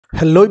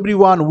Hello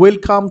everyone,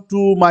 welcome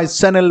to my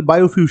channel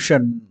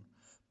Biofusion.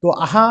 তো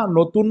আহা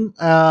নতুন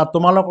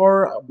তোমালোকৰ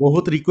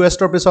বহুত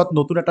ৰিকুৱেষ্টৰ পিছত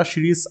নতুন এটা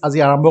সিৰিজ আজি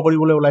আৰম্ভ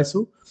কৰিবলৈ ওলাইছো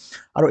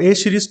আৰু এই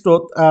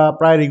সিৰিজটোত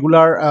প্ৰায়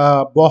ৰেগুলাৰ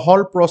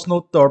বহল প্ৰশ্ন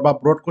উত্তৰ বা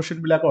ব্ৰড কোৱেশ্চন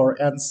বিলাকৰ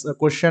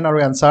কোৱেশ্চন আৰু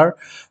এনসাৰ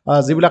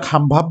যিবিলাক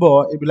সম্ভাৱ্য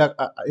এইবিলাক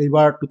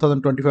এইবাৰ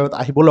 2025ত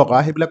আহিব লগা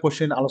সেইবিলাক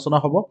কোৱেশ্চন আলোচনা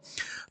হ'ব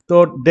তো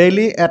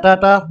ডেইলি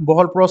এটা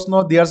বহল প্ৰশ্ন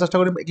দিয়াৰ চেষ্টা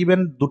কৰিম ইভেন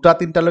দুটা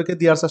তিনিটালৈকে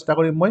দিয়াৰ চেষ্টা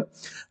কৰিম মই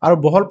আৰু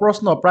বহল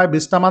প্ৰশ্ন প্ৰায়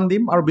 20টামান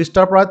দিম আৰু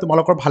 20টাৰ পৰাই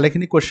তোমালোকৰ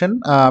ভালেখিনি কোৱেশ্চন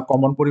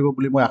কমন পৰিব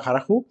বুলি মই আশা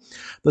ৰাখোঁ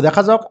তো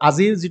দেখা যাওক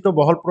আজিৰ যিটো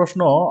বহল প্ৰশ্ন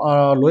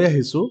লৈ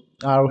আহিছোঁ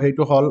আৰু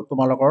সেইটো হ'ল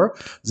তোমালোকৰ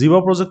জীৱ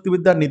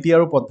প্ৰযুক্তিবিদ্যাৰ নীতি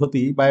আৰু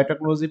পদ্ধতি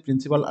বায়'টেকনলজি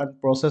প্ৰিন্সিপাল এণ্ড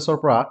প্ৰচেছৰ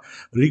পৰা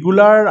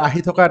ৰেগুলাৰ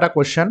আহি থকা এটা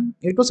কুৱেশ্যন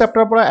এইটো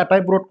চেপ্টাৰৰ পৰা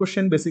এটাই ব্ৰড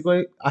কুৱেশ্যন বেছিকৈ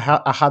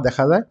আহা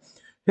দেখা যায়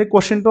সেই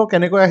কুৱেশ্যনটো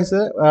কেনেকৈ আহিছে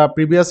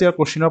প্ৰিভিয়াছ ইয়াৰ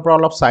কুৱেশ্যনৰ পৰা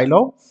অলপ চাই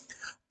লওঁ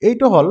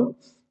এইটো হ'ল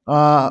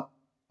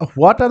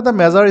What are the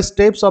major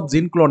steps of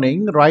gene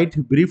cloning? Write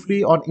briefly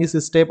on each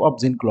step of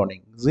gene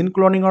cloning. Gene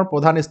cloning or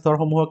প্ৰধান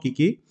স্তৰসমূহ কি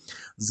কি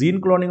জিন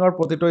ক্লোনিঙৰ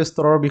প্ৰতিটো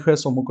স্তৰৰ বিষয়ে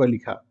চমুকৈ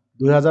লিখা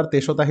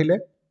 2023ত আহিলে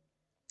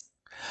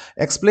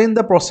explain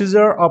the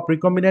procedure of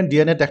recombinant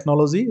DNA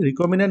technology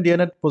recombinant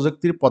DNA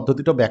প্ৰযুক্তিৰ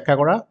পদ্ধতিটো ব্যাখ্যা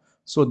কৰা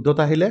 14ত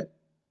আহিলে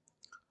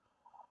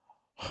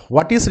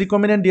What is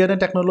recombinant DNA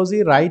technology?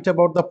 Write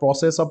about the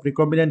process of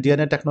recombinant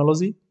DNA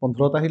technology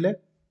 15ত আহিলে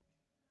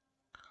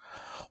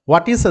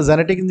What is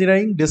genetic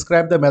engineering?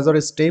 Describe the major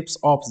steps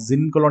of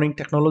gene cloning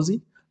technology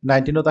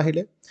 19ত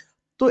আহিলে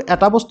তো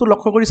এটা বস্তু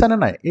লক্ষ্য কৰিছানে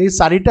নাই এই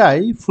চাৰিটাই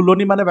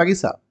ফুলনি মানে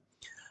বাগিচা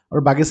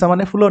আৰু বাগিচা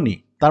মানে ফুলনি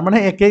তাৰ মানে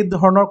একেই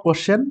ধৰণৰ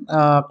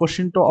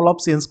কোৱেশ্চনটো অলপ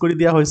চেঞ্জ কৰি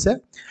দিয়া হৈছে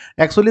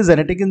একচুৱেলি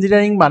জেনেটিক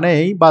ইঞ্জিনিয়াৰিং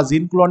মানেই বা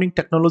জিন ক্লোনিং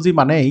টেকনলজি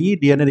মানেই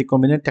DNA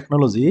ৰিকম্বিনেণ্ট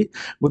টেকনলজি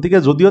গতিকে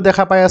যদিও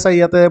দেখা পাই আছে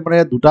ইয়াতে মানে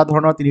দুটা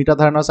ধৰণৰ তিনিটা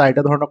ধৰণৰ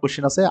চাৰিটা ধৰণৰ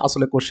কোৱেশ্চন আছে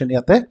আচলতে কোৱেশ্চন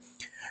ইয়াতে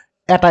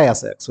এটাই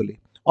আছে একচুৱেলি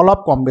অলপ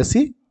কম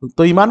বেছি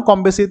তো ইমান কম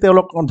বেছি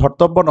তেওঁলোক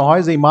ধৰ্তব্য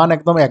নহয় যে ইমান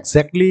একদম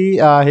একজেক্টলি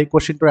সেই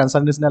কুৱেশ্যনটোৰ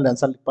এনচাৰ নিচিনা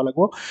এনচাৰ লিখিব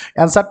লাগিব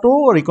এনচাৰটো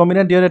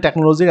ৰিকম্বিনেণ্ট DNA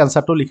টেকনলজিৰ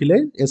এনচাৰটো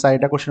লিখিলেই এই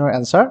চাৰিটা কুৱেশ্যনৰ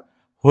এনচাৰ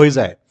হৈ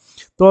যায়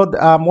তো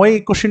মই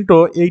এই কুৱেশ্যনটো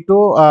এইটো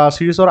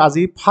চিৰিজৰ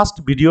আজি ফাৰ্ষ্ট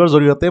ভিডিঅ'ৰ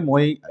জৰিয়তে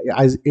মই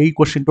এই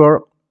কুৱেশ্যনটোৰ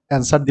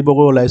এনচাৰ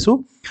দিবগৈ ওলাইছোঁ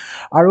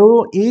আৰু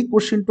এই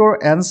কুৱেশ্যনটোৰ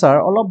এনচাৰ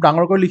অলপ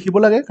ডাঙৰকৈ লিখিব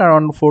লাগে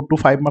কাৰণ 4 to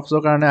 5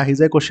 মাৰ্কছৰ কাৰণে আহি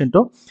যায় কুৱেশ্যনটো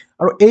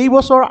আৰু এই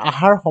বছৰ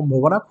অহাৰ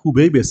সম্ভাৱনা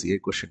খুবেই বেছি এই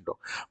কুৱেশ্যনটো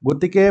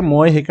গতিকে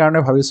মই সেইকাৰণে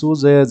ভাবিছোঁ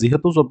যে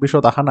যিহেতু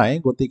 24ত অহা নাই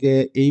গতিকে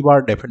এইবাৰ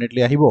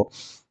ডেফিনেটলি আহিব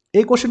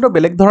এই কুৱেশ্যনটো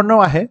বেলেগ ধৰণেও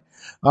আহে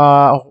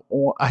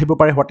আহিব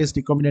পাৰে what is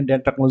recombinant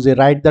DNA technology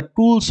right the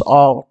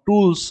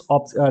tools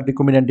of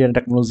recombinant DNA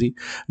technology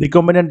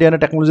recombinant DNA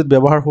টেকনলজিত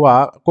ব্যৱহাৰ হোৱা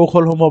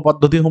কৌশলসমূহ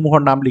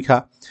পদ্ধতিসমূহৰ নাম লিখা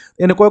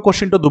এনেকৈ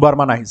কুৱেশ্যনটো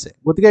দুবাৰমান আহিছে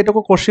গতিকে এইটো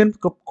কুৱেশ্যন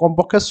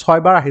কমপক্ষে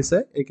 6 বাৰ আহিছে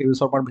এই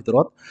কেইবছৰমানৰ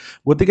ভিতৰত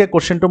গতিকে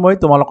কুৱেশ্যনটো মই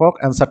তোমালোকক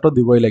এনচাৰটো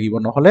দিবই লাগিব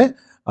নহ'লে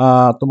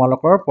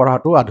তোমালোকৰ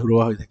পঢ়াটো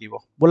আধৰুৱা হৈ থাকিব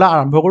বোলা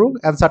আৰম্ভ কৰোঁ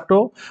এনচাৰটো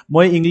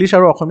মই ইংলিছ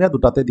আৰু অসমীয়া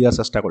দুটাতে দিয়াৰ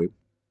চেষ্টা কৰিম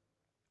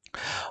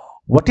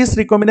What is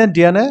recombinant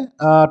DNA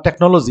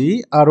technology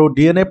আৰু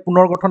DNA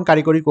পুনৰ্গঠন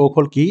কাৰিকৰী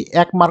কৌশল কি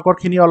এক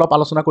মাৰ্কৰখিনি অলপ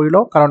আলোচনা কৰি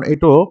লওঁ কাৰণ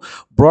এইটো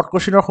ব্ৰড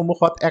কুৱেশ্যনৰ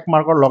সন্মুখত এক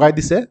মাৰ্কৰ লগাই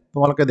দিছে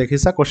তোমালোকে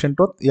দেখিছা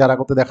কুৱেশ্যনটোত ইয়াৰ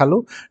আগতে দেখালোঁ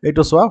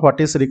এইটো চোৱা what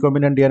is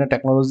recombinant DNA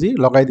technology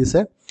লগাই দিছে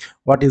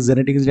হোৱাট ইজ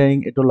জেনেটিক ইঞ্জিনিয়াৰিং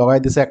এইটো লগাই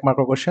দিছে এক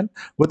মাৰ্কৰ কুৱেশ্যন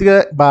গতিকে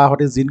বা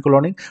হোৱাট ইজ জিন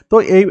ক্লোনিং তো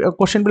এই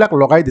কুৱেশ্যনবিলাক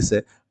লগাই দিছে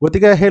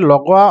গতিকে সেই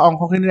লগোৱা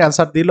অংশখিনিৰ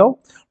এনচাৰ দি লওঁ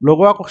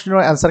লগোৱা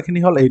কুৱেশ্যনৰ এনচাৰখিনি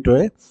হ'ল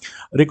এইটোৱে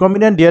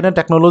ৰিকম্বিনেণ্ট DNA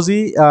টেকনলজি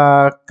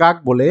কাক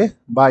বোলে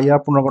বা ইয়াৰ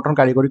পুনৰ্গঠন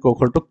কাৰিকৰী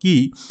কৌশলটো কি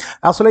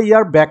আচলতে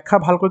ইয়াৰ ব্যাখ্যা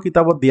ভালকৈ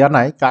কিতাপত দিয়া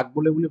নাই কাক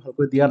বোলে বুলি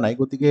ভালকৈ দিয়া নাই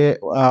গতিকে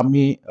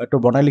আমি এইটো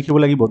বনাই লিখিব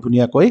লাগিব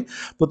ধুনীয়াকৈ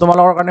তো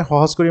তোমালোকৰ কাৰণে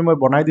সহজ কৰি মই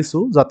বনাই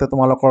দিছোঁ যাতে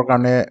তোমালোকৰ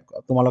কাৰণে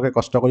তোমালোকে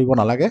কষ্ট কৰিব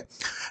নালাগে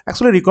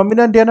একচুৱেলি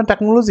ৰিকম্বিনেণ্ট DNA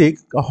টেকনলজিক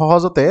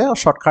সহজতে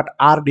শ্বৰ্টকাট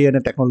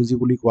RDNA টেকনলজি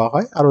বুলি কোৱা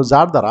হয় আৰু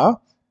যাৰ দ্বাৰা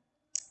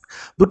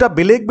দুটা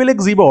বেলেগ বেলেগ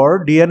জীৱৰ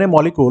DNA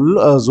মলিকুল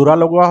জোৰা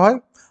লগোৱা হয়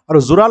আৰু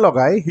জোৰা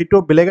লগাই সেইটো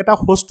বেলেগ এটা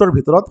হোষ্টৰ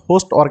ভিতৰত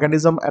হোষ্ট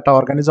অৰ্গানিজম এটা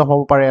অৰ্গানিজম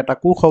হ'ব পাৰে এটা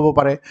কোষ হ'ব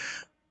পাৰে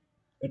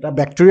এটা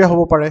বেক্টেৰিয়া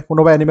হ'ব পাৰে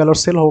কোনোবা এনিমেলৰ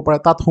চেল হ'ব পাৰে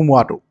তাত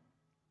সোমোৱাটো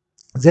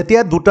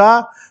যেতিয়া দুটা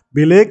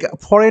বেলেগ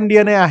ফৰেন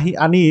DNA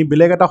আনি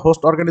বেলেগ এটা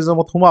হোষ্ট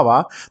অৰ্গানিজমত সোমাবা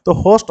তো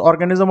হোষ্ট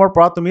অৰ্গানিজমৰ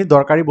পৰা তুমি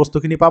দৰকাৰী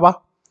বস্তুখিনি পাবা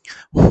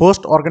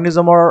হোষ্ট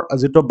অৰ্গানিজমৰ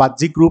যিটো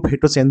বাহ্যিক ৰূপ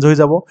সেইটো চেঞ্জ হৈ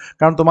যাব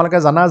কাৰণ তোমালোকে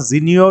জানা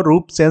জিনীয়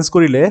ৰূপ চেঞ্জ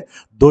কৰিলে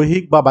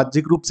দৈহিক বা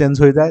বাহ্যিক ৰূপ চেঞ্জ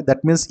হৈ যায় that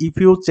means if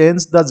U change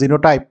the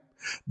genotype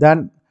then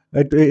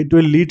it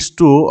will leads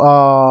to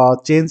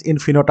change in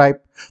phenotype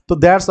so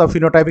there's a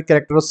phenotypic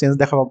character change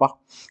দেখা পাবা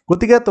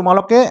গতিকে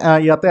তোমালোকে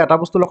ইয়াতে এটা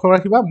বস্তু লক্ষ্য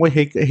ৰাখিবা মই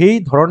সেই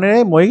ধৰণেৰে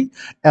মই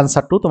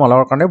এনসাৰটো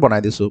তোমালোকৰ কাৰণে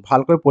বনাই দিছোঁ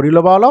ভালকৈ পঢ়ি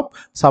ল'বা অলপ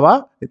চাবা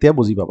এতিয়া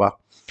বুজি পাবা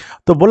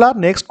তো বোলা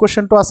নেক্সট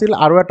কুৱেশ্যনটো আছিল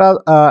আৰু এটা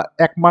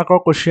 1 মাৰ্কৰ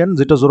কুৱেশ্যন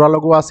যেটো জোৰা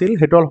লগোৱা আছিল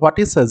হেটো হল হোৱাট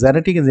ইজ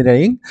জেনেটিক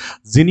ইঞ্জিনিয়াৰিং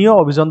জিনীয়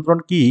অভিযন্ত্ৰণ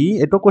কি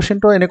এটো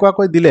কুৱেশ্যনটো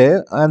এনেকুৱাকৈ দিলে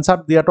আনসাৰ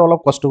দিয়াটো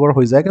অলপ কষ্টকৰ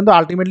হৈ যায় কিন্তু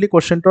আলটিমেটলি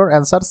কুৱেশ্যনটোৰ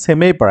আনসাৰ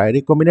সেমেই পায়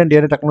ৰিকম্বিনেন্ট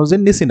ডিএনএ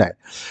টেকনলজিৰ নিচিনাই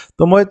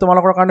তো মই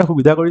তোমালোকৰ কাৰণে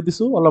সুবিধা কৰি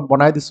দিছো অলপ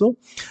বনাই দিছো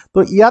তো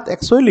ইয়াত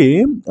একচুয়ালি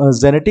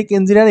জেনেটিক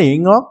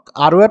ইঞ্জিনিয়াৰিংক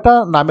আৰু এটা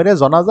নামেৰে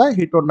জনা যায়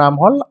হেটোৰ নাম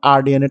হল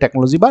আৰডিএনএ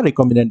টেকনলজি বা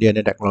ৰিকম্বিনেন্ট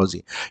ডিএনএ টেকনলজি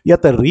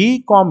ইয়াত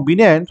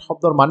ৰিকম্বিনেন্ট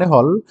শব্দৰ মানে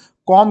হল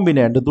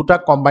কম্বিনেন্ট দুটা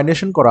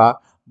কম্বাইনেশন কৰা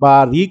বা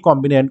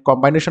ৰিকম্বিনেন্ট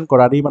কম্বাইনেশন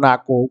কৰা ৰি মানে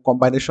আকো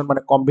কম্বাইনেশন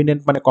মানে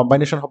কম্বিনেন্ট মানে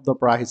কম্বাইনেশন শব্দৰ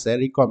পৰা আহিছে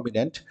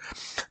ৰিকম্বিনেন্ট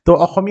তো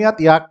অসমীয়াত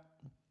ইয়াক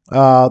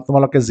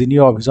তোমালোকে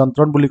জিনীয়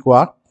অভিযন্ত্ৰণ বুলি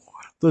কোৱা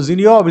তো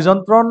জিনীয়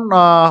অভিযন্ত্ৰণ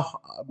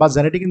বা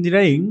জেনেটিক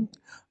ইঞ্জিনিয়াৰিং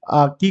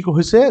কি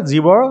কৈছে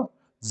জীৱৰ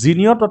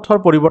জিনীয় তথ্যৰ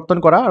পৰিৱৰ্তন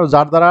কৰা আৰু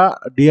যাৰ দ্বাৰা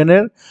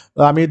ডিএনএৰ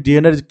আমি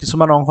ডিএনএৰ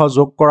কিছুমান অংশ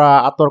যোগ কৰা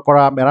আতৰ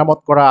কৰা মেৰামত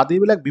কৰা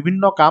আদিবিলাক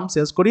বিভিন্ন কাম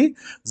চেঞ্জ কৰি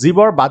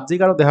জীৱৰ বাহ্যিক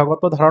আৰু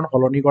দেহগত ধাৰণ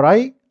সলনি কৰাই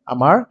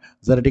আমাৰ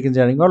জেনেটিক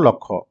ইঞ্জিনিয়াৰিংৰ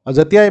লক্ষ্য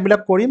যেতিয়া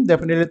এইবিলাক কৰিম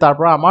ডেফিনেটলি তাৰ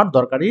পৰা আমাৰ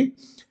দৰকাৰী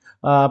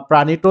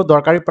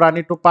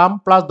প্ৰাণীটো পাম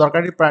প্লাস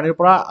দৰকাৰী প্ৰাণীৰ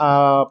পৰা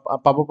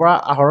পাব পৰা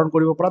আহৰণ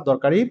কৰিব পৰা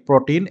দৰকাৰী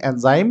প্ৰটিন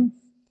এনজাইম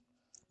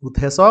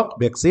উৎসেচক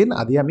ভ্যাকচিন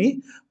আদি আমি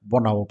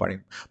বনাব পাৰিম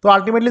তো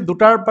আলটিমেটলি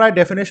দুটাৰ প্ৰায়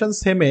ডেফিনেশন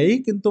সেমেই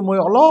কিন্তু মই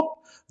অলপ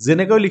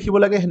যেনেকৈ লিখিব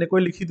লাগে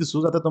হেনেকৈ লিখি দিছো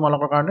যাতে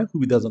তোমালোকৰ কাৰণে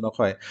সুবিধাজনক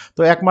হয়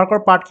তো 1 মাৰ্কৰ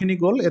পাৰ্টখিনি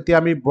গল এতিয়া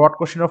আমি ব্ৰড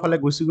কোৱেশ্চনৰ ফালে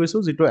গৈছো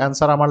যেটো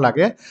আনসাৰ আমাৰ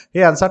লাগে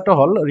এই আনসাৰটো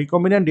হল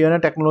ৰিকম্বিনেন্ট ডিএনএ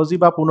টেকনলজি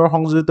বা পুনৰ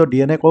সংযোজিত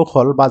ডিএনএ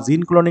কৌশল বা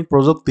জিন ক্লোনিং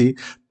প্ৰযুক্তি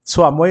সো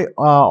মই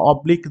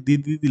অবলিক দি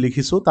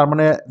লিখিছো তাৰ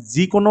মানে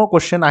যিকোনো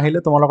কোৱেশ্চন আহিলে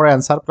তোমালোকৰ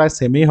আনসাৰ প্ৰায়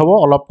সেমেই হ'ব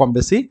অলপ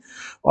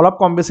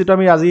কম বেছিটো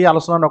আমি আজি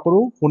আলোচনা নকৰো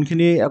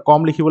কোনখিনি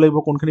কম লিখিব লাগিব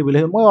কোনখিনি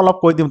বেলেগ মই অলপ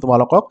কৈ দিম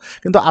তোমালোকক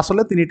কিন্তু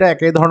আসলে তিনিটা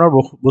একেই ধৰণৰ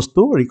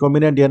বস্তু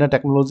ৰিকম্বিনেন্ট ডিএনএ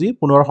টেকনলজি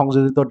পুনৰ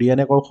সংযোজিত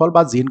ডিএনএ কৌশল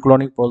বা জিন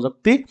ক্লোনিং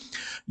প্ৰযুক্তি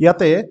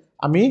ইয়াতে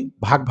আমি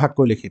ভাগ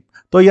কৈ লিখিম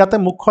তো ইয়াতে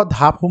মুখ্য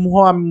ধাপসমূহ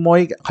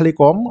মই খালি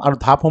কম আৰু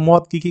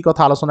ধাপসমূহত কি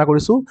কথা আলোচনা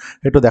কৰিছো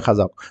হেতু দেখা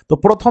যাওক তো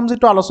প্ৰথম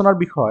যেটো আলোচনাৰ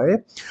বিষয়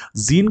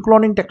জিন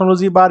ক্লোনিং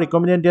টেকনলজি বা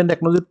ৰিকম্বিনেন্ট ডিএনএ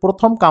টেকনলজিৰ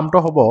প্ৰথম কামটো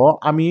হ'ব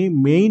আমি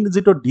মেইন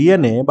যেটো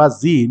ডিএনএ বা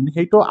জিন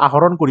হেটো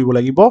আহৰণ কৰিব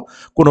লাগিব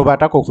কোনোবা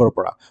এটা কোষৰ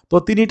পৰা তো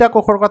তিনিটা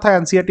কোষৰ কথা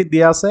এনসিআৰটি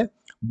দিয়া আছে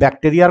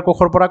ব্যাকটেৰিয়াৰ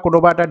কোষৰ পৰা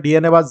কোনোবা এটা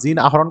ডিএনএ বা জিন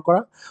আহৰণ কৰা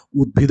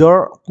উদ্ভিদৰ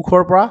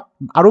কোষৰ পৰা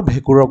আৰু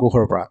ভেকুৰৰ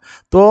কোষৰ পৰা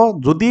তো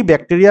যদি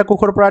ব্যাকটেৰিয়া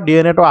কোষৰ পৰা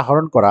ডিএনএটো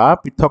আহৰণ কৰা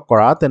পৃথক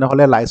কৰা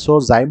তেনেহলে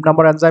লাইসোজাইম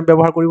নামৰ এনজাইম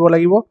ব্যৱহাৰ কৰিব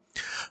লাগিব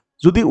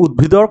যদি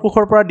উদ্ভিদৰ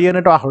কোষৰ পৰা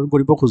ডিএনএটো আহৰণ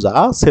কৰিব খোজা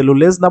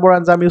সেলুলেজ নামৰ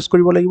এনজাইম ইউজ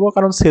কৰিব লাগিব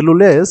কাৰণ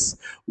সেলুলেজ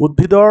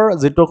উদ্ভিদৰ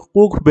যেটো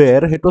কোষ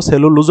বেৰ হেটো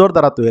সেলুলোজৰ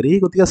দ্বাৰা তৈয়াৰী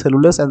গতিকে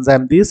সেলুলেজ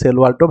এনজাইম দি সেল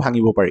ওয়ালটো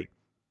ভাঙিব পাৰি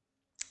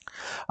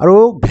আৰু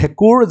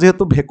ভেকুৰ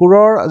যেহেতু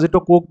ভেকুৰৰ যেটো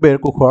কোষ বেৰ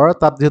কোষৰ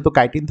তাত যেহেতু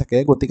কাইটিন থাকে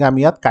গতিকে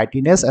আমি ইয়াত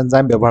কাইটিনেজ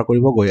এনজাইম ব্যৱহাৰ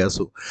কৰিব গৈ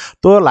আছো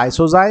তো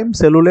লাইসোজাইম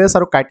সেলুলেজ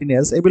আৰু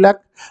কাইটিনেজ এইবিলাক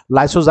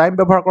লাইসোজাইম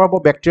ব্যৱহাৰ কৰা হ'ব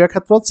ব্যাকটেৰিয়াৰ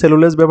ক্ষেত্ৰত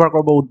সেলুলেজ ব্যৱহাৰ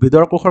কৰা হ'ব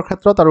উদ্ভিদৰ কোষৰ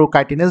ক্ষেত্ৰত আৰু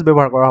কাইটিনেজ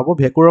ব্যৱহাৰ কৰা হ'ব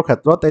ভেকুৰৰ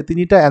ক্ষেত্ৰত এই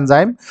তিনিটা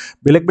এনজাইম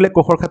বেলেগ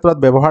কোষৰ ক্ষেত্ৰত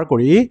ব্যৱহাৰ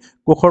কৰি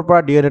কোষৰ পৰা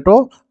ডিএনএটো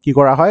কি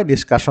কৰা হয়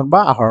নিষ্কাশন বা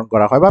আহৰণ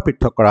কৰা হয় বা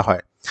পৃথক কৰা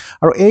হয়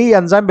আৰু এই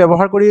এনজাইম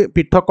ব্যৱহাৰ কৰি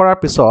পৃথক কৰাৰ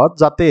পিছত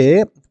যাতে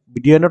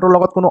ডিএনএটোৰ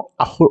লগত কোনো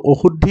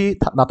অশুদ্ধি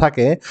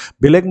নাথাকে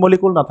বেলেগ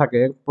মলিকুল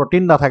নাথাকে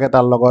প্ৰটিন নাথাকে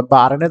তাৰ লগত বা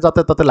আৰএনএ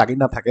যাতে তাতে লাগি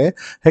নাথাকে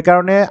সেই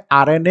কাৰণে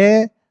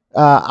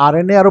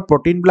আৰএনএ আৰু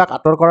প্ৰটিন বিলাক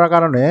আতৰ কৰাৰ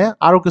কাৰণে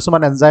আৰু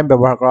কিছুমান এনজাইম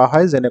ব্যৱহাৰ কৰা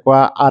হয় যেনেকুৱা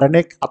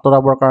আৰএনএক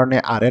আতৰাবৰ কাৰণে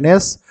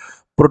আৰএনএছ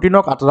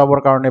প্ৰটিনক আতৰাবৰ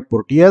কাৰণে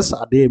প্ৰটিএছ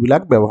আদি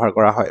এইবিলাক ব্যৱহাৰ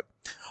কৰা হয়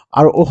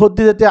আৰু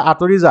অশুদ্ধি যেতিয়া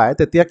আতৰি যায়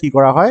তেতিয়া কি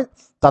কৰা হয়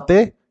তাতে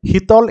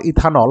শীতল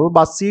ইথানল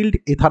বা চিল্ড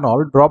ইথানল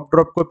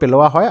ড্ৰপকৈ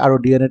পেলোৱা হয় আৰু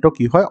ডিএনএটো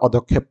কি হয়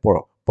অধক্ষেপ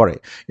পৰে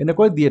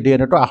এনেকৈ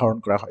ডিএনএটো আহৰণ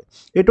কৰা হয়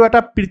এটো এটা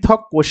পৃথক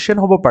কোৱেশ্চন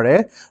হ'ব পাৰে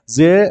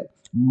যে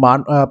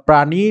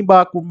প্ৰাণী বা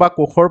কোনবা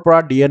কোষৰ পৰা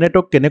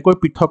ডিএনএটো কেনেকৈ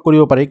পৃথক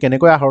কৰিব পাৰি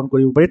কেনেকৈ আহৰণ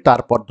কৰিব পাৰি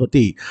তাৰ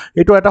পদ্ধতি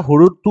এটো এটা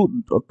সৰু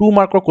 2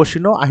 মাৰ্কৰ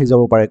কোৱেশ্চনো আহি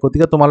যাব পাৰে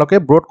গতিকে তোমালোকে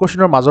ব্ৰড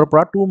কোৱেশ্চনৰ মাজৰ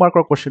পৰা 2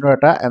 মাৰ্কৰ কোৱেশ্চনৰ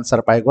এটা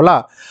আনসাৰ পাই গলা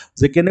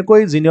যে কেনেকৈ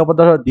জিনীয়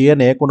পদাৰ্থৰ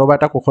ডিএনএ কোনোবা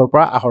এটা কোষৰ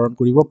পৰা আহৰণ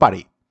কৰিব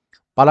পাৰি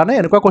পালানে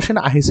এনেকুৱা কোৱেশ্চন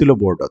আহিছিল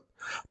বোৰ্ডত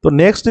তো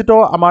নেক্সট যেটো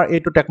আমাৰ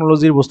এইটো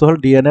টেকনলজিৰ বস্তু হল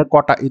ডিএনএ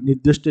কটা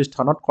নিৰ্দিষ্ট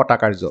স্থানত কটা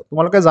কাৰ্য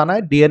তোমালোকে জানাই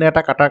ডিএনএ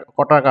এটা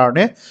কটাৰ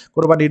কাৰণে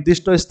কোনোবা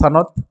নিৰ্দিষ্ট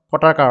স্থানত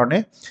কটাৰ কাৰণে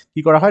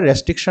কি কৰা হয়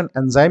ৰেষ্ট্ৰিকশন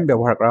এনজাইম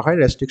ব্যৱহাৰ কৰা হয়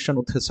ৰেষ্ট্ৰিকশন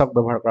উৎসেচক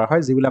ব্যৱহাৰ কৰা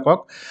হয় যিবিলাকক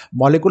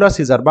মলিকুলাৰ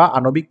সিজাৰ বা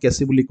আণবিক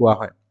কেঁচি বুলি কোৱা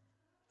হয়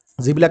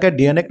যিবিলাকে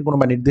ডিএনএ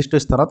কোনোবা নিৰ্দিষ্ট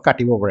স্থানত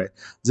কাটিব পাৰে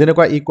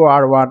যেনেকুৱা ইকো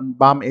R1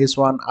 বাম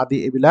H1 আদি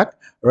এইবিলাক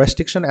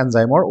ৰেষ্ট্ৰিকশন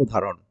এনজাইমৰ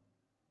উদাহৰণ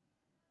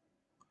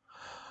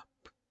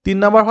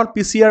 3 নম্বৰ হল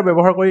পিসিআৰ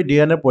ব্যৱহাৰ কৰি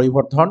ডিএনএ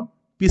পৰিৱৰ্ধন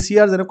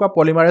পিসিআৰ যেনেকুৱা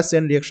পলিমাৰেজ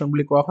চেইন ৰিঅ্যাকশন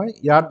বুলি কোৱা হয়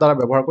ইয়াৰ দ্বাৰা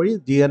ব্যৱহাৰ কৰি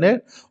ডিএনএ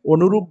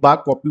অনুৰূপ বা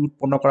কপি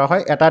উৎপন্ন কৰা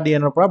হয় এটা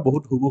ডিএনএৰ পৰা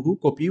বহুত হুবহু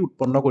কপি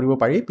উৎপন্ন কৰিব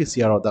পাৰি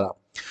পিসিআৰৰ দ্বাৰা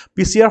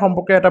পিসিআৰ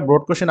সম্পৰ্কে এটা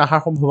ব্ৰড কোৱেশ্চন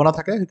আহাৰ সম্ভাৱনা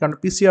থাকে কাৰণ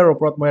পিসিআৰৰ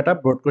ওপৰত মই এটা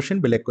ব্ৰড কোৱেশ্চন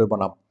বেলেগকৈ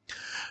বনাম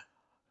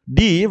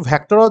ডি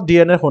ভেক্টৰৰ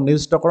ডিএনএ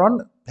সন্নিৱিষ্টকৰণ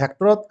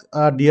ভেক্টৰত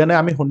ডিএনএ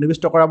আমি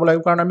সন্নিবিষ্ট কৰাব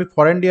লাগিব কাৰণ আমি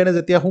ফৰেন ডিএনএ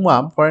যেতিয়া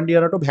সোমাম ফৰেন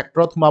ডিএনএটো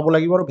ভেক্টৰত সোমাব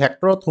লাগিব আৰু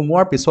ভেক্টৰত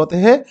সোমোৱাৰ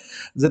পিছতহে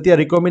যেতিয়া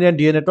ৰিকম্বিনেণ্ট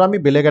ডিএনএটো আমি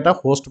বেলেগ এটা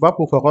হোষ্ট বা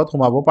কোষকত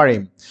সোমাব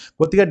পাৰিম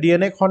গতিকে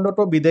ডিএনএ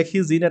খণ্ডটো বিদেশী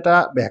জিন এটা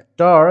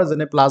ভেক্টৰ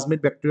যেনে প্লাজমিড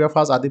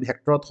বেক্টেৰিয়াফাজ আদি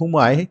ভেক্টৰত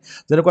সোমাই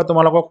যেনেকুৱা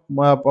তোমালোকক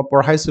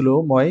পঢ়াইছিলোঁ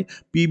মই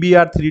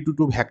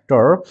PBR322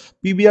 ভেক্টৰ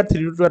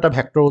PBR322 এটা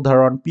ভেক্টৰ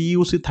উদাহৰণ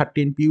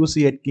PUC13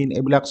 PUC18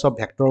 এইবিলাক সব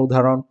ভেক্টৰ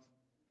উদাহৰণ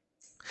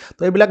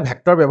তো এইবিলাক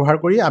ভেক্টৰ ব্যৱহাৰ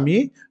কৰি আমি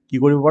কি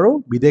কৰিব পাৰোঁ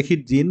বিদেশী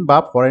জিন বা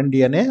ফৰেন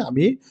ডিএনএ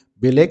আমি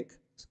বেলেগ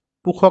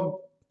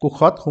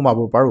কোষত সোমাব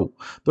পাৰোঁ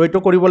তো এইটো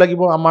কৰিব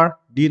লাগিব আমাৰ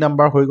ডি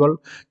নাম্বাৰ হৈ গ'ল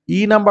ই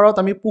নাম্বাৰত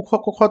আমি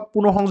কোষত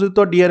পুনঃসংযোজিত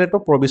ডিএনএটো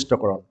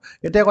প্ৰবিষ্টকৰণ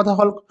এতিয়া কথা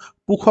হ'ল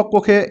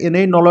কোষে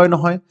এনেই নলয়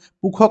নহয়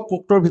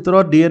কোষটোৰ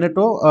ভিতৰত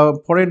ডিএনএটো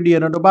ফৰেন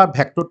ডিএনএটো বা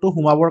ভেক্টৰটো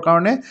সোমাবৰ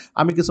কাৰণে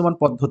আমি কিছুমান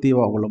পদ্ধতি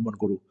অৱলম্বন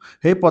কৰোঁ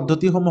সেই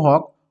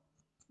পদ্ধতিসমূহক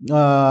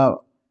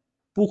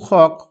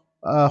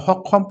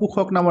সক্ষম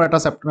পোষক নামৰ এটা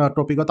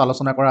টপিকত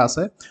আলোচনা কৰা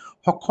আছে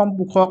সক্ষম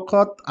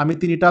পোষকত আমি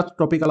তিনিটা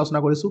টপিক আলোচনা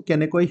কৰিছোঁ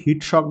কেনেকৈ হিট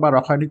শ্বক বা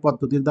ৰাসায়নিক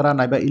পদ্ধতিৰ দ্বাৰা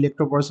নাইবা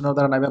ইলেক্ট্ৰপৰেশ্যনৰ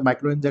দ্বাৰা নাইবা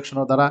মাইক্ৰ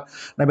ইনজেকশ্যনৰ দ্বাৰা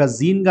নাইবা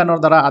জিন গানৰ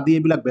দ্বাৰা আদি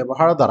এইবিলাক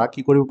ব্যৱহাৰৰ দ্বাৰা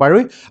কি কৰিব পাৰি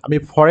আমি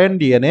ফৰেন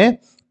ডিএনএ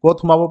ক'ত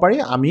সোমাব পাৰি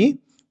আমি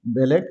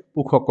বেলেগ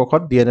পোষক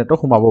কোষত ডিএনএটো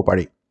সোমাব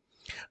পাৰি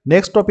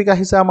নেক্সট টপিক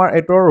আহিছে আমাৰ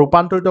এইটোৰ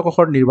ৰূপান্তৰিত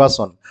কোষৰ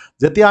নিৰ্বাচন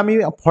যেতিয়া আমি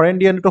ফৰেন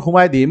ডিএনএটো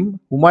সোমাই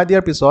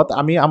দিয়াৰ পিছত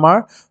আমি আমাৰ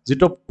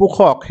যিটো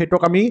পোষক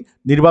সেইটোক আমি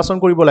নিৰ্বাচন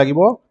কৰিব লাগিব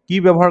কি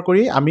ব্যৱহাৰ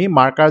কৰি আমি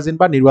মাৰ্কাৰ জিন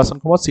বা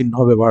নিৰ্বাচনসমূহ চিহ্ন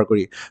ব্যৱহাৰ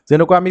কৰি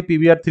যেনেকুৱা আমি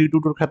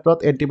PBR322ৰ ক্ষেত্ৰত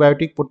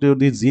এণ্টিবায়টিক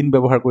প্ৰতিৰোধী জিন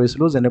ব্যৱহাৰ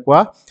কৰিছিলোঁ যেনেকুৱা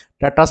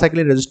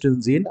টেট্ৰাচাইক্লিন ৰেজিষ্টেন্স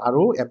জিন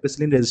আৰু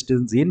এম্পিচিলিন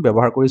ৰেজিষ্টেন্স জিন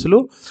ব্যৱহাৰ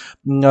কৰিছিলোঁ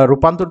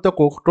ৰূপান্তৰিত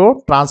কোষটো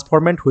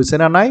ট্ৰান্সফৰ্মেণ্ট হৈছে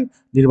নে নাই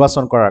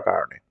নিৰ্বাচন কৰাৰ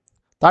কাৰণে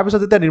তাৰপিছত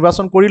যেতিয়া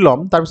নিৰ্বাচন কৰি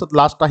ল'ম তাৰপিছত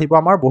লাষ্ট আহিব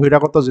আমাৰ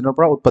বহিৰাগত জিনৰ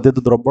পৰা উৎপাদিত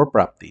দ্ৰব্যৰ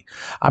প্ৰাপ্তি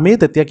আমি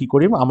তেতিয়া কি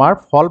কৰিম আমাৰ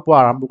ফল পোৱা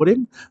আৰম্ভ কৰিম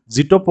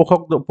যিটো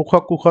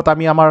পোষক কোষত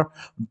আমি আমাৰ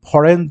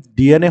ফৰেন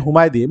ডিএনএ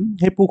সোমাই দিম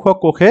সেই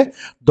পোষক কোষে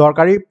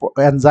দৰকাৰী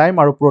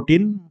এনজাইম আৰু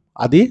প্ৰটিন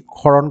আদি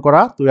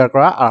তৈয়াৰ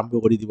কৰা আৰম্ভ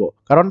কৰি দিব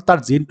কাৰণ তাৰ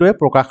জিনটোৱে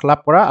প্ৰকাশ লাভ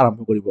কৰা আৰম্ভ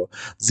কৰিব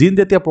জিন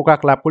যেতিয়া প্ৰকাশ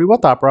লাভ কৰিব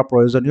তাৰ পৰা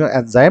প্ৰয়োজনীয়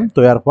এনজাইম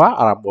তৈয়াৰ হোৱা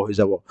আৰম্ভ হৈ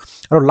যাব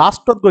আৰু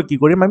লাষ্টত গৈ কি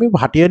কৰিম আমি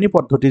ভাটিয়ানি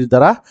পদ্ধতিৰ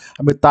দ্বাৰা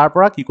আমি তাৰ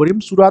পৰা কি কৰিম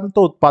চূড়ান্ত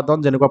উৎপাদন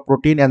যেনেকুৱা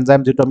প্ৰটিন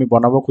এনজাইম যিটো আমি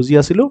বনাব খুজি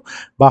আছিলোঁ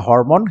বা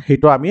হৰমন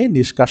সেইটো আমি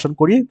নিষ্কাশন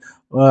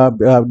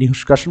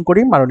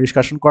কৰিম আৰু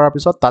নিষ্কাশন কৰাৰ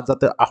পিছত তাত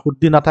যাতে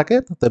আশুদ্ধি নাথাকে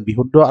তাতে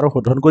বিশুদ্ধ আৰু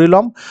শোধন কৰি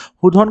ল'ম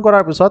শোধন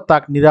কৰাৰ পিছত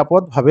তাক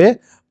নিৰাপদভাৱে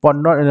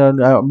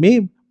আমি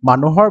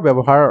মানুহৰ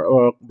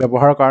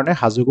ব্যৱহাৰৰ কাৰণে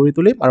সাজু কৰি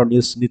তুলিম আৰু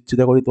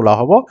নিশ্চিত কৰি তোলা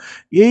হ'ব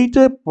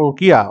এইটো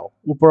প্ৰক্ৰিয়া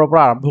ওপৰৰ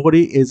পৰা আৰম্ভ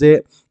কৰি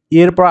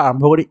এৰ পৰা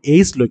আৰম্ভ কৰি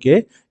এইচলৈকে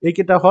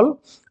এইকেইটা হ'ল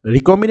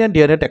ৰিকম্বিনেণ্ট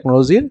ডিএনএ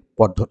টেকনলজিৰ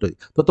পদ্ধতি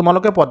তো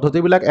তোমালোকে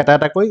পদ্ধতিবিলাক এটা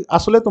এটাকৈ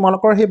আচলতে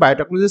তোমালোকৰ সেই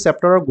বায়'টেকনলজি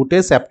চেপ্টাৰৰ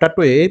গোটেই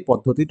চেপ্টাৰটোৱে এই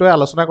পদ্ধতিটোৱে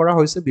আলোচনা কৰা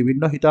হৈছে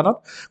বিভিন্ন শিতানত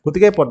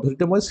গতিকে এই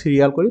পদ্ধতিটো মই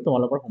চিৰিয়েল কৰি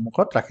তোমালোকৰ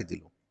সন্মুখত ৰাখি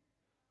দিলোঁ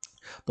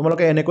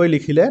তোমালোকে এনেকৈ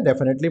লিখিলে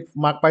ডেফিনেটলি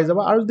মাৰ্ক পাই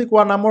যাবা আৰু যদি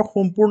কোৱা নামৰ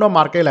সম্পূৰ্ণ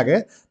মাৰ্কেই লাগে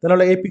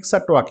তেনেহ'লে এই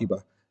পিকচাৰটো আঁকিবা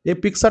এই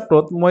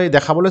পিকচাৰটোত মই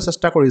দেখাবলৈ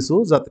চেষ্টা কৰিছোঁ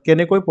যাতে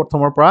কেনেকৈ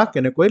প্ৰথমৰ পৰা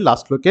কেনেকৈ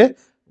লাষ্টলৈকে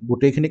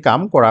গোটেইখিনি কাম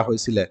কৰা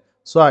হৈছিলে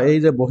চোৱা এই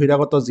যে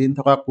বহিৰাগত জিন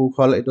থকা কোষ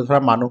হ'ল এইটো ধৰা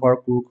মানুহৰ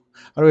কোষ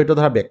আৰু এইটো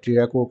ধৰা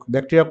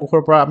বেক্টেৰিয়া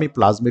কোষৰ পৰা আমি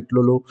প্লাজমিড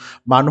ল'লোঁ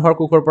মানুহৰ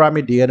কোষৰ পৰা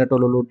আমি ডিএনএটো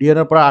ল'লোঁ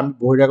ডিএনএৰ পৰা আমি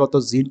বহিৰাগত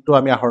জিনটো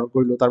আমি আহৰণ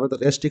কৰিলোঁ তাৰপিছত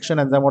ৰেষ্ট্ৰিকশ্যন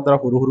এনজাইমৰ দ্বাৰা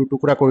সৰু সৰু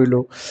টুকুৰা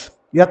কৰিলোঁ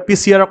ইয়াত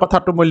PCR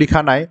কথাটো মই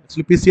লিখা নাই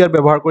PCR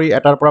ব্যৱহাৰ কৰি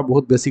এটাৰ পৰা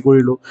বহুত বেছি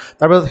কৰিলোঁ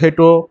তাৰপিছত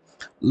সেইটো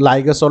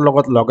লাইগেছৰ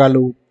লগত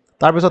লগালোঁ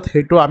তাৰপিছত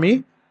সেইটো আমি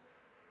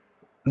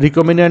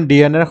ৰিকম্বিনেণ্ট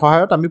ডিএনএৰ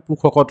সহায়ত আমি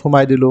পোষকত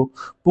সোমাই দিলোঁ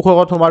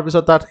পোষকত সোমাৰ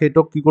পিছত তাত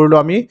সেইটোক কি কৰিলোঁ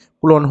আমি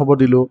ক্লোন হ'ব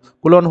দিলোঁ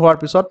ক্লোন হোৱাৰ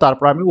পিছত তাৰ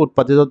পৰা আমি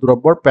উৎপাদিত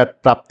দ্ৰব্যৰ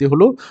প্ৰাপ্তি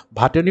হ'লোঁ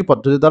ভাটিয়নি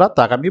পদ্ধতিৰ দ্বাৰা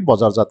তাক আমি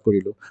বজাৰজাত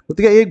কৰিলোঁ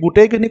গতিকে এই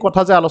গোটেইখিনি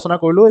কথা যে আলোচনা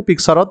কৰিলোঁ এই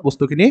পিকচাৰত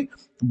বস্তুখিনি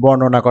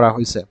বৰ্ণনা কৰা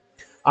হৈছে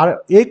আৰু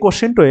এই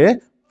কোৱেশ্চনটোৱে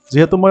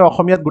যেহেতু মই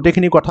অসমীয়াত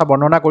গোটেইখিনি কথা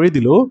বৰ্ণনা কৰি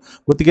দিলোঁ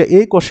গতিকে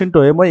এই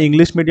কোৱেশ্চনটোৱে মই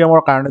ইংলিছ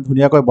মিডিয়ামৰ কাৰণে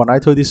ধুনীয়াকৈ বনাই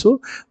থৈ দিছোঁ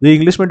যদি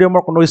ইংলিছ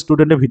মিডিয়ামৰ কোনো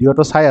ষ্টুডেণ্টে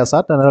ভিডিঅ'টো চাই আছা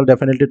তেনেহ'লে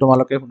ডেফিনেটলি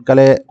তোমালোকে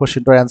সোনকালে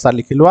কোৱেশ্চনটোৰ এনচাৰ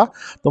লিখি লোৱা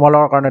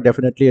তোমালোকৰ কাৰণে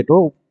ডেফিনেটলি এইটো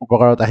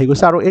উপকাৰত আহি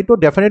গৈছে আৰু এইটো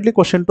ডেফিনেটলি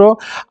কোৱেশ্চনটো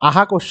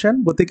আহা কোৱেশ্চন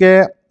গতিকে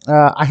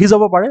আহি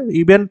যাব পাৰে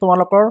ইভেন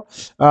তোমালোকৰ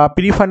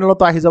প্ৰি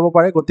ফাইনেলতো আহি যাব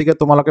পাৰে গতিকে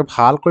তোমালোকে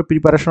ভালকৈ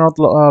প্ৰিপাৰেশ্যনত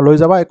লৈ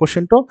যাবা এই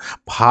কোৱেশ্চনটো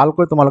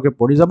ভালকৈ তোমালোকে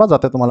পঢ়ি যাবা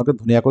যাতে তোমালোকে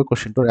ধুনীয়াকৈ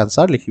কোৱেশ্চনটোৰ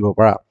এনচাৰ লিখিব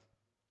পাৰা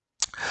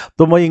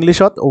তো মই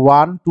ইংলিছত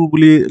 1 2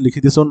 বুলি লিখি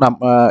দিছোঁ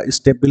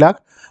ষ্টেপবিলাক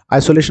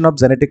isolation of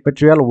genetic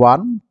material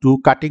 1 2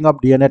 cutting of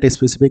DNA at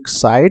specific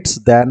sites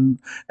then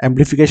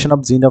amplification of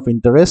gene of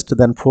interest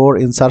then 4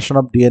 insertion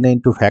of DNA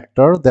into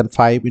vector then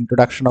 5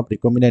 introduction of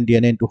recombinant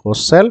DNA into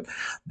host cell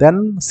then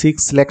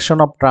 6 selection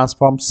of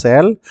transformed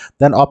cell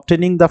then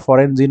obtaining the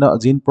foreign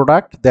gene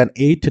product then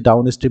 8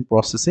 downstream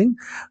processing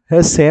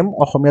hey same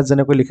অসমীয়াত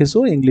যেনেকৈ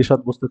লিখিছোঁ ইংলিছত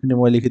বস্তুখিনি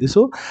মই লিখি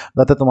দিছোঁ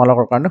যাতে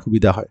তোমালোকৰ কাৰণে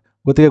সুবিধা হয়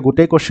গতিকে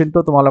গোটেই কোৱেশ্চনটো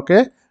তোমালোকে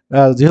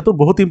যেহেতু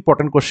বহুত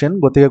ইম্পৰ্টেণ্ট কোৱেশ্চন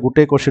গতিকে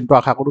গোটেই কোৱেশ্চনটো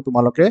আশা কৰোঁ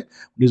তোমালোকে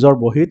নিজৰ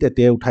বহীত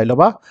এতিয়াই উঠাই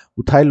ল'বা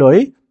উঠাই লৈ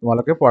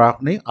তোমালোকে পঢ়া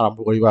শুনি আৰম্ভ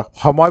কৰিবা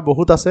সময়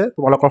বহুত আছে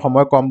তোমালোকৰ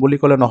সময় কম বুলি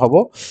ক'লে নহ'ব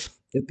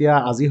এতিয়া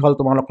আজি হ'ল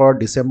তোমালোকৰ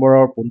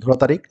ডিচেম্বৰৰ 15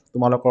 তাৰিখ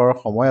তোমালোকৰ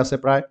সময় আছে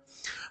প্ৰায়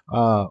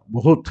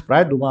বহুত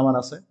প্ৰায় 2 মাহমান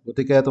আছে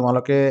গতিকে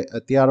তোমালোকে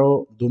এতিয়া আৰু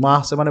 2 মাহ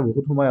আছে মানে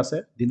বহুত সময় আছে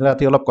দিন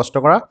ৰাতি অলপ কষ্ট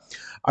কৰা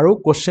আৰু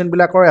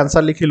কোৱেশ্চনবিলাকৰ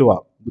এনচাৰ লিখি লোৱা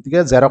গতিকে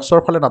জেৰক্সৰ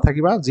ফালে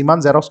নাথাকিবা যিমান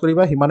জেৰক্স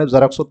কৰিবা সিমানে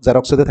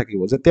জেৰক্সতে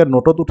থাকিব যেতিয়া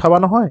নোটত উঠাবা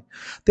নহয়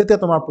তেতিয়া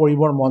তোমাৰ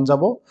পঢ়িবৰ মন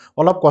যাব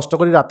অলপ কষ্ট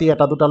কৰি ৰাতি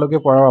 1-2টালৈকে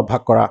পঢ়াৰ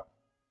অভ্যাস কৰা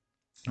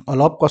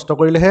অলপ কষ্ট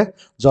কৰিলেহে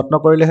যত্ন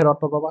কৰিলেহে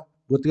ৰত্ন পাবা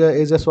গতিকে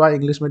এই যে চোৱা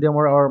ইংলিছ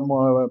মিডিয়ামৰ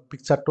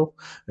পিকচাৰটো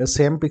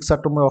ছেম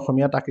পিকচাৰটো মই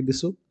অসমীয়াত আঁকি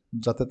দিছোঁ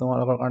যাতে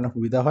তোমালোকৰ কাৰণে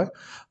সুবিধা হয়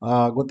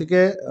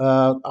গতিকে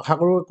আশা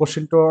কৰোঁ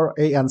কুৱেশ্যনটোৰ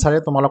এই এনচাৰে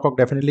তোমালোকক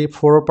ডেফিনেটলি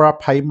 4ৰ পৰা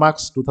 5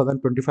 marks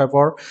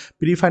 2025ৰ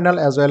pre final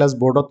as well as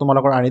বৰ্ডত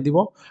তোমালোকৰ আনি দিব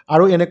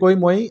আৰু এনেকৈ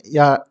মই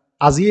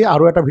আজি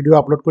আৰু এটা ভিডিঅ'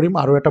 আপলোড কৰিম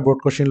আৰু এটা ব্ৰড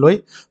কুৱেশ্যন লৈ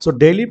চ'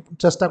 ডেইলি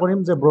চেষ্টা কৰিম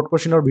যে ব্ৰড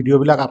কুৱেশ্যনৰ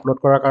ভিডিঅ'বিলাক আপলোড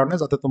কৰাৰ কাৰণে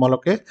যাতে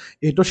তোমালোকে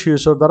এইটো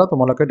চিৰিজৰ দ্বাৰা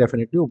তোমালোকে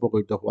ডেফিনেটলি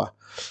উপকৃত হোৱা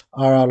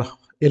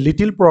a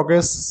little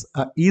progress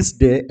is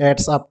day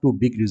এডছ up to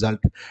big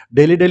result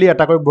daily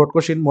এটাকৈ ব্ৰড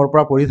কুৱেশ্যন মোৰ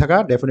পৰা পঢ়ি থাকা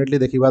ডেফিনেটলি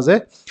দেখিবা যে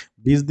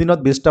 20 দিনত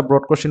 20টা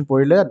ব্ৰড কুৱেশ্যন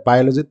পঢ়িলে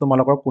বায়'লজিত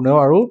তোমালোকৰ কোনেও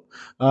আৰু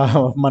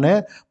মানে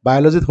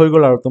বায়'লজিত হৈ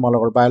গ'ল আৰু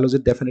তোমালোকৰ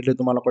বায়'লজিত ডেফিনেটলি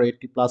তোমালোকৰ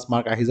 80+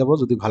 মাৰ্ক আহি যাব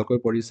যদি ভালকৈ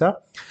পঢ়িছা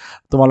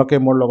তোমালোকে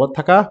মোৰ লগত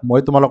থাকা মই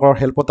তোমালোকৰ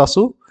হেল্পত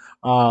আছোঁ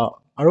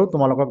আৰু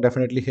তোমালোকক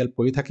ডেফিনেটলি হেল্প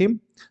কৰি থাকিম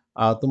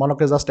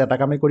তোমালোকে জাষ্ট এটা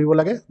কামেই কৰিব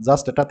লাগে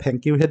জাষ্ট এটা থেংক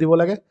ইউহে দিব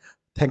লাগে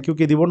থেংক ইউ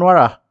কি দিব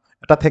নোৱাৰা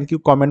এটা থেংক ইউ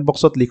কমেণ্ট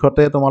বক্সত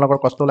লিখোঁতে তোমালোকৰ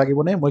কষ্ট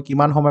লাগিবনে মই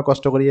কিমান সময়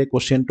কষ্ট কৰি এই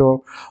কুৱেশ্যনটো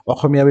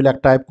অসমীয়াবিলাক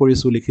টাইপ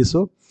কৰিছোঁ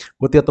লিখিছোঁ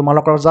গতিকে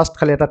তোমালোকৰ জাষ্ট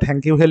খালি এটা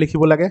থেংক ইউহে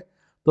লিখিব লাগে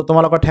তো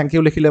তোমালোকৰ থেংক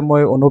ইউ লিখিলে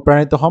মই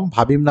অনুপ্ৰাণিত হ'ম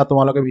ভাবিম না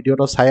তোমালোকে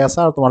ভিডিঅ'টো চাই আছা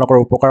আৰু তোমালোকৰ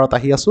উপকাৰত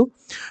আহি আছোঁ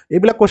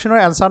এইবিলাক কুৱেশ্যনৰ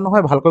এনচাৰ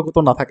নহয় ভালকৈ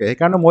ক'তো নাথাকে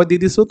সেইকাৰণে মই দি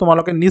দিছোঁ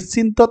তোমালোকে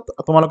নিশ্চিন্তত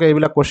তোমালোকে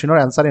এইবিলাক কুৱেশ্যনৰ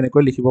এনচাৰ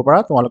এনেকৈ লিখিব পাৰা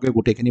তোমালোকে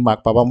গোটেইখিনি মাৰ্ক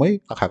পাবা মই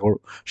আশা কৰোঁ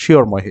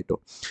চিয়'ৰ মই সেইটো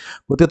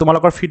গতিকে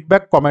তোমালোকৰ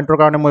ফিডবেক কমেণ্টৰ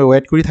কাৰণে মই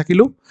ৱেইট কৰি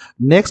থাকিলোঁ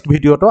নেক্সট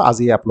ভিডিঅ'টো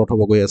আজি আপলোড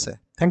হ'ব গৈ আছে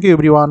থেংক ইউ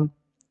এভৰিৱান